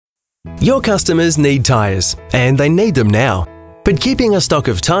Your customers need tyres, and they need them now. But keeping a stock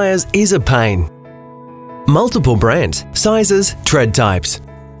of tyres is a pain. Multiple brands, sizes, tread types.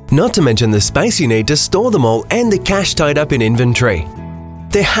 Not to mention the space you need to store them all and the cash tied up in inventory.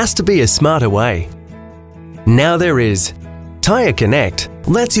 There has to be a smarter way. Now there is. TyreConnect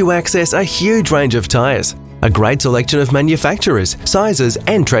lets you access a huge range of tyres, a great selection of manufacturers, sizes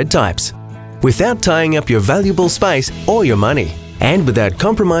and tread types, without tying up your valuable space or your money, and without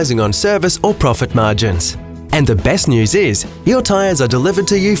compromising on service or profit margins. And the best news is, your tyres are delivered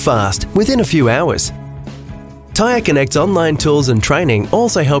to you fast, within a few hours. TyreConnect's online tools and training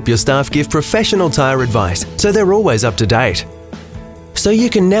also help your staff give professional tyre advice, so they're always up to date. So you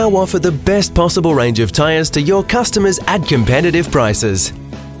can now offer the best possible range of tyres to your customers at competitive prices.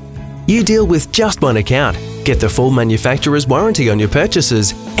 You deal with just one account, get the full manufacturer's warranty on your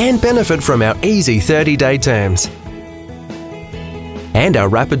purchases, and benefit from our easy 30-day terms. And our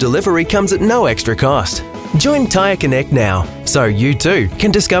rapid delivery comes at no extra cost. Join TyreConnect now, so you too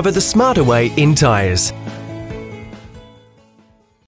can discover the smarter way in tyres.